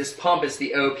 this pump is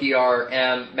the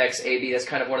OPRM-MEX-AB. That's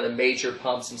kind of one of the major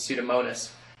pumps in Pseudomonas.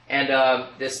 And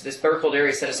this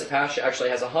Burkholderia senescapacea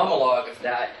actually has a homologue of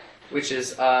that, which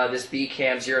is this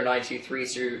BCAM 0923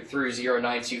 through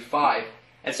 0925.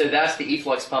 And so that's the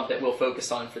efflux pump that we'll focus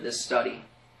on for this study.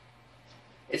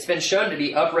 It's been shown to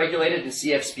be upregulated in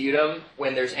CF sputum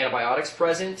when there's antibiotics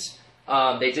present.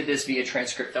 They did this via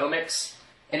transcriptomics.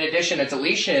 In addition, a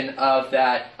deletion of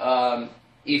that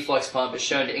efflux pump is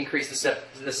shown to increase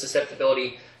the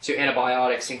susceptibility to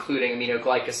antibiotics, including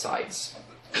aminoglycosides.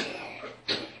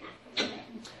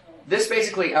 This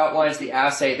basically outlines the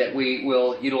assay that we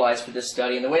will utilize for this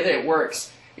study. And the way that it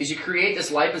works is you create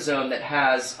this liposome that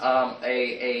has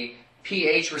a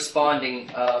pH-responding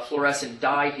fluorescent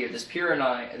dye here. This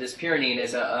pyranine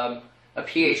is a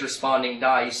pH-responding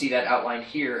dye. You see that outlined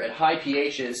here. At high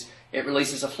pHs, it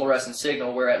releases a fluorescent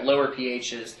signal, where at lower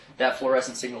pHs, that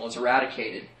fluorescent signal is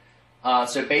eradicated.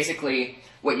 So basically,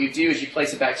 what you do is you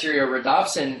place a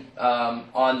bacteriorhodopsin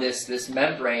on this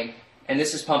membrane, and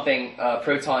this is pumping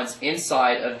protons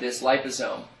inside of this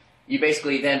liposome. You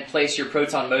basically then place your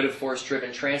proton motive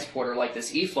force-driven transporter, like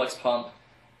this efflux pump,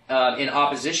 in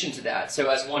opposition to that. So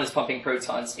as one is pumping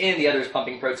protons in, the other is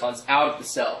pumping protons out of the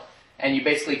cell. And you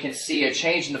basically can see a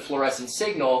change in the fluorescent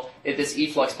signal if this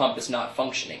efflux pump is not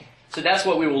functioning. So that's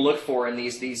what we will look for in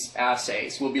these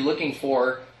assays. We'll be looking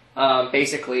for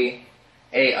basically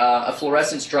a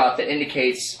fluorescence drop that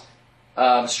indicates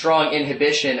strong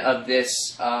inhibition of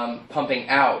this pumping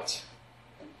out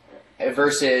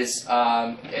versus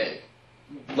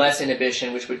less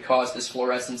inhibition, which would cause this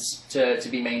fluorescence to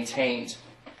be maintained.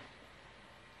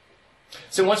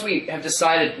 So once we have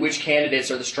decided which candidates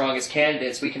are the strongest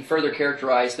candidates, we can further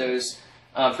characterize those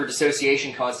for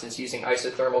dissociation constants using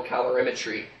isothermal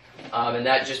calorimetry. And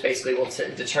that just basically will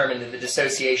determine the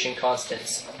dissociation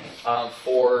constants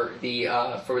for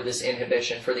this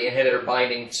inhibition, for the inhibitor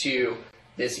binding to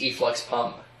this efflux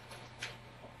pump.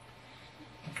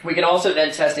 We can also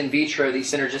then test in vitro the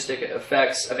synergistic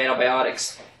effects of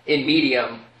antibiotics in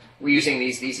medium using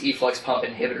these efflux pump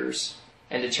inhibitors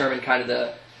and determine kind of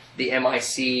the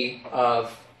MIC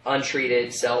of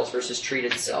untreated cells versus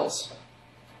treated cells.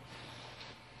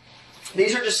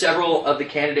 These are just several of the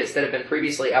candidates that have been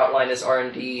previously outlined as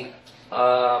R&D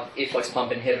efflux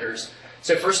pump inhibitors.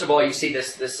 So first of all, you see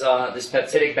this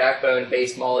peptidic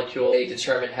backbone-based molecule they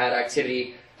determined had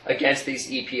activity against these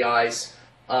EPIs,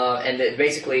 and that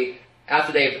basically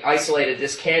after they've isolated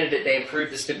this candidate, they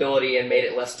improved the stability and made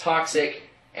it less toxic,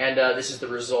 and this is the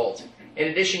result. In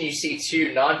addition, you see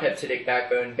 2 non-peptidic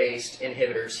backbone-based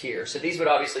inhibitors here. So these would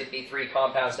obviously be 3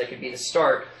 compounds that could be the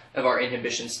start of our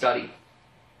inhibition study.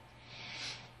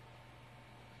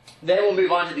 Then we'll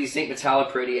move on to these zinc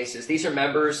metalloproteases. These are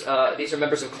members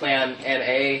of clan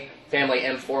MA, family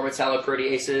M4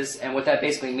 metalloproteases, and what that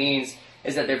basically means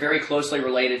is that they're very closely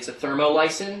related to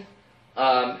thermolysin,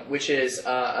 which is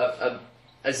a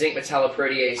zinc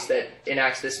metalloprotease that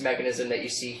enacts this mechanism that you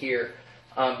see here.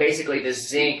 Basically, this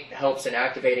zinc helps in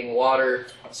activating water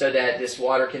so that this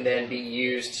water can then be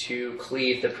used to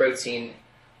cleave the protein.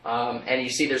 And you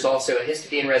see there's also a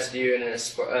histidine residue and an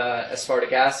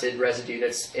aspartic acid residue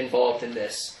that's involved in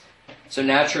this. So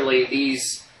naturally,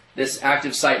 this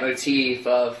active site motif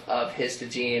of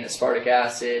histidine, aspartic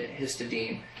acid,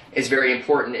 histidine is very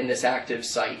important in this active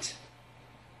site.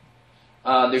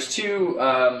 There's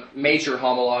 2 major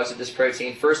homologs of this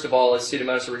protein. First of all is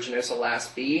Pseudomonas aeruginosa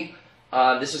LAS-B.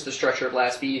 This is the structure of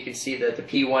LAS-B. You can see the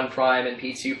P1' and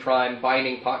P2'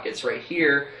 binding pockets right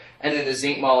here, and then the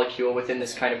zinc molecule within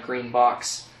this kind of green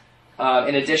box.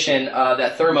 In addition,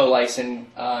 that thermolysin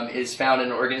is found in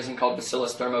an organism called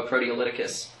Bacillus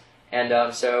thermoproteolyticus.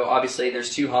 And so obviously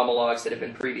there's two homologs that have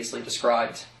been previously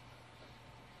described.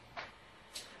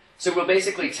 So we'll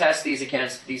basically test these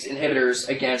inhibitors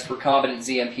against recombinant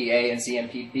ZMP-A and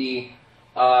ZMP-B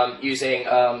using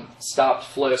stopped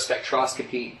flow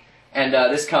spectroscopy. And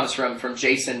this comes from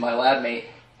Jason, my lab mate.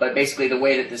 But basically the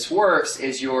way that this works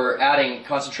is you're adding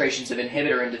concentrations of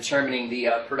inhibitor and determining the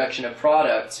production of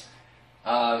product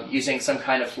using some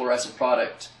kind of fluorescent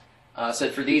product.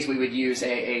 So for these we would use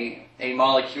a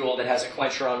molecule that has a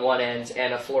quencher on one end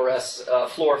and a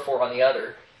fluorophore on the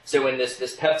other. So when this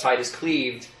peptide is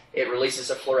cleaved, it releases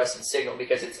a fluorescent signal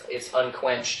because it's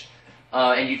unquenched.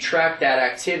 And you track that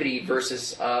activity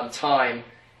versus time,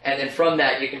 and then from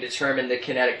that you can determine the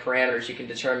kinetic parameters. You can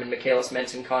determine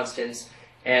Michaelis-Menten constants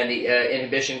and the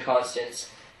inhibition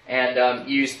constants, and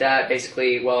use that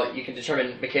basically, well, you can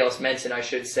determine Michaelis-Menten, I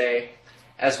should say,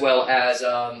 as well as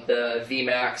the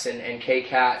Vmax and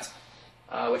Kcat,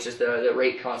 which is the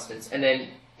rate constants, and then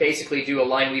basically do a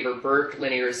Lineweaver-Burke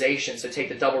linearization, so take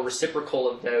the double reciprocal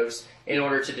of those in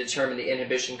order to determine the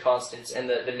inhibition constants and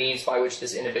the means by which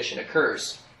this inhibition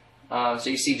occurs. So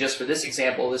you see just for this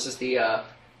example, this is the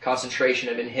concentration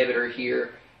of inhibitor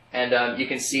here, and you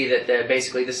can see that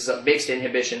basically this is a mixed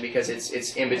inhibition because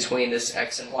it's in between this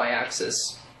X and Y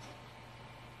axis.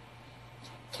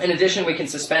 In addition, we can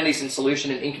suspend these in solution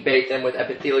and incubate them with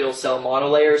epithelial cell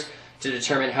monolayers to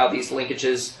determine how these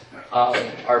linkages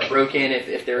are broken,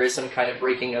 if there is some kind of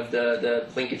breaking of the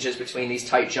linkages between these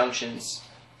tight junctions.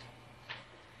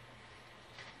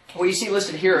 What you see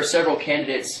listed here are several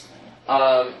candidates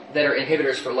that are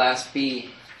inhibitors for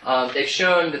LASP-B. They've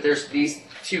shown that there's these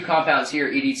two compounds here,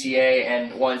 EDTA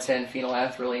and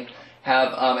 1,10-phenylethylamine,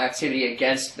 have activity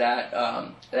against that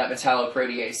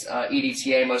metalloprotease.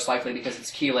 EDTA most likely because it's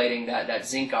chelating that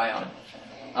zinc ion.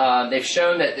 They've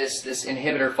shown that this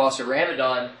inhibitor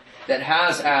phosphoramidon that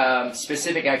has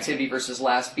specific activity versus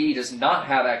LASP-B does not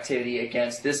have activity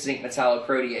against this zinc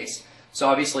metalloprotease. So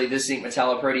obviously this zinc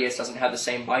metalloprotease doesn't have the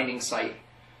same binding site.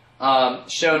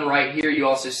 Shown right here, you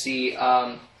also see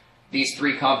these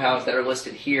three compounds that are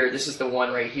listed here. This is the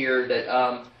one right here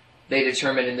that they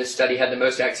determined in this study had the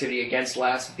most activity against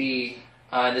LASP-B.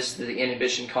 This is the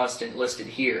inhibition constant listed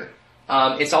here.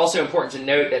 It's also important to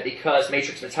note that because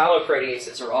matrix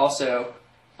metalloproteases are also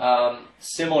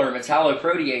similar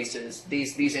metalloproteases,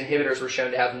 these inhibitors were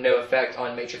shown to have no effect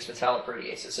on matrix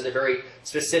metalloproteases. So they're very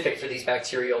specific for these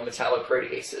bacterial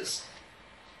metalloproteases.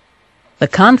 The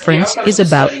conference is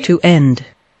about to end.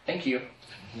 Thank you.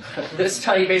 This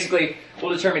study basically will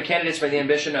determine candidates for the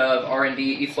inhibition of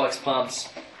R&D efflux pumps,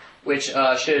 which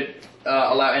should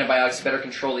allow antibiotics to better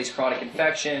control these chronic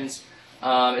infections.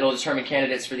 It'll determine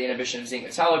candidates for the inhibition of zinc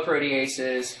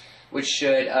metalloproteases, which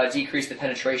should decrease the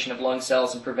penetration of lung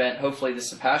cells and prevent, hopefully, the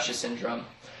Sepaccia syndrome.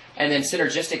 And then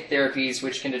synergistic therapies,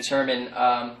 which can determine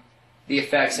the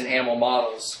effects in animal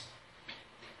models.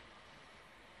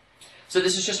 So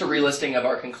this is just a relisting of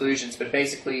our conclusions, but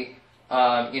basically,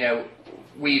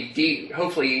 hopefully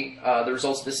the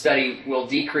results of the study will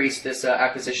decrease this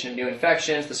acquisition of new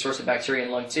infections, the source of bacteria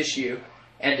in lung tissue,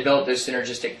 and develop those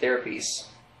synergistic therapies.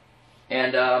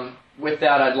 And with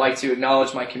that, I'd like to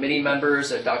acknowledge my committee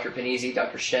members, Dr. Panizzi,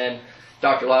 Dr. Shen,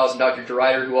 Dr. Lyles, and Dr.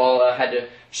 DeRuyter, who all had to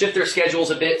shift their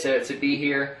schedules a bit to be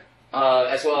here,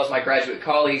 as well as my graduate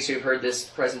colleagues who've heard this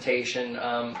presentation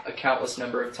a countless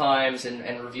number of times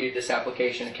and reviewed this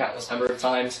application a countless number of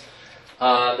times.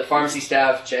 The pharmacy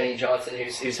staff, Jenny Johnson,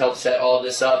 who's helped set all of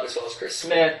this up, as well as Chris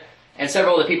Smith, and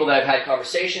several of the people that I've had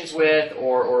conversations with,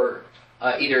 or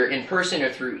either in person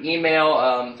or through email.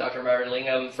 Dr. Myron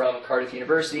Lingham from Cardiff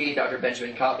University, Dr.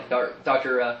 Benjamin Kopp,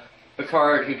 Dr.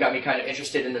 Picard, who got me kind of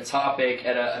interested in the topic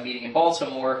at a meeting in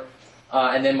Baltimore,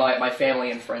 and then my family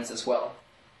and friends as well.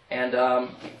 And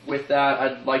with that,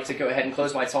 I'd like to go ahead and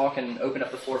close my talk and open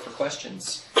up the floor for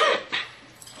questions.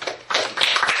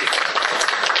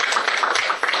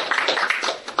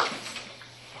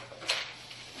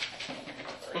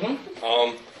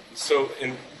 So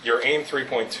in your AIM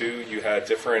 3.2, you had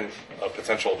different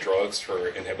potential drugs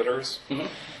for inhibitors.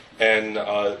 And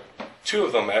two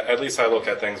of them, at least I look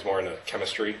at things more in a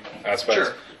chemistry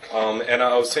aspect. Sure. And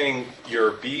I was saying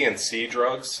your B and C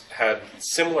drugs had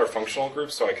similar functional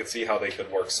groups, so I could see how they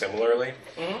could work similarly.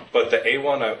 But the A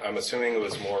one, I'm assuming it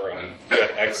was more, you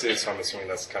had X's, so I'm assuming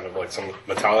that's kind of like some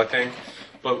metallic thing.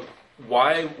 But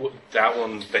why would that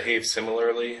one behave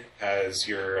similarly as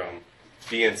your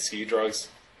B and C drugs?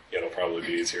 Yeah, it'll probably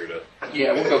be easier to...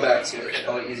 Yeah, we'll go back to it. It's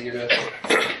probably easier to...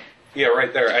 Yeah,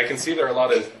 right there. I can see there are a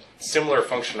lot of similar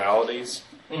functionalities.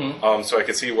 So I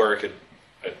could see where it could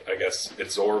I guess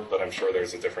it's Zorb, but I'm sure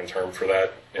there's a different term for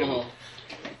that Mhm.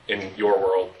 in your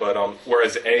world. But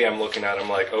whereas A, I'm looking at, I'm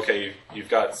like, okay, you've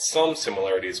got some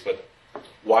similarities, but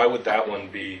why would that one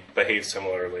behave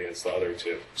similarly as the other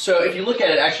two? So if you look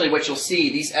at it, actually what you'll see,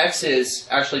 these X's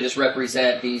actually just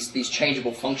represent these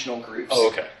changeable functional groups. Oh,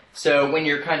 okay. So when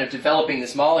you're kind of developing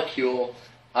this molecule,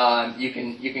 you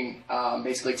can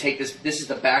basically take this is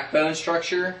the backbone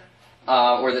structure,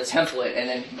 or the template, and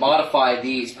then modify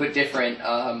these, put different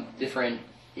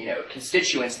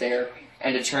constituents there,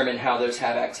 and determine how those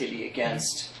have activity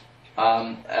against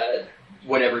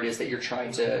whatever it is that you're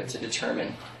trying to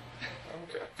determine.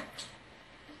 Okay.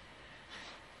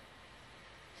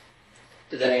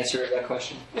 Did that answer that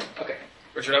question? Okay.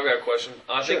 Richard, I've got a question.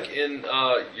 I think in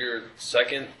your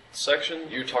second section,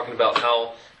 you were talking about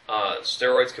how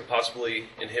steroids could possibly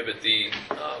inhibit the,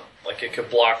 like it could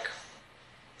block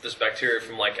this bacteria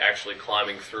from like actually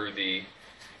climbing through the,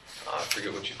 I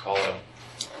forget what you call it,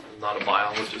 I'm not a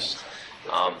biologist.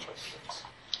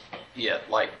 Yeah,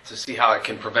 like to see how it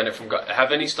can prevent it from.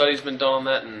 Have any studies been done on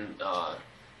that and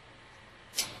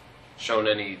shown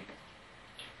any?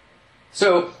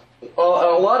 So a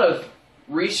lot of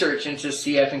research into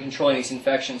CF and controlling these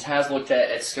infections has looked at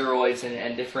steroids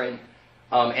and different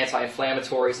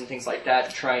anti-inflammatories and things like that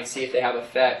to try and see if they have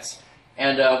effects.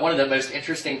 And one of the most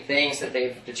interesting things that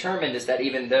they've determined is that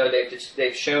even though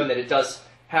they've shown that it does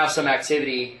have some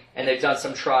activity, and they've done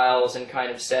some trials and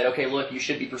kind of said, okay, look, you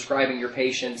should be prescribing your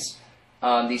patients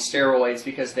these steroids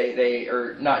because they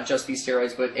are not just these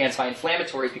steroids, but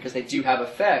anti-inflammatories because they do have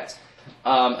effect.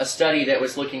 A study that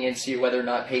was looking into whether or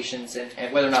not patients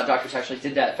and whether or not doctors actually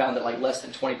did that found that like less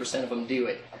than 20% of them do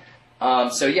it.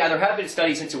 So yeah, there have been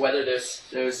studies into whether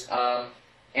those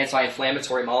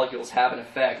anti-inflammatory molecules have an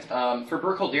effect. For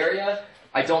Burkholderia,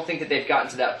 I don't think that they've gotten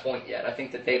to that point yet. I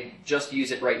think that they just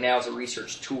use it right now as a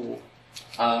research tool.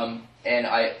 And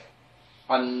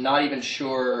I'm not even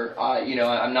sure,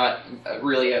 I'm not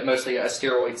really mostly a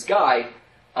steroids guy,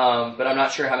 but I'm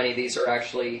not sure how many of these are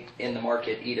actually in the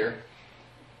market either.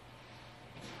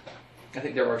 I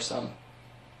think there are some.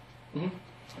 Mm-hmm.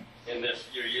 In this,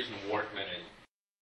 you're using workmen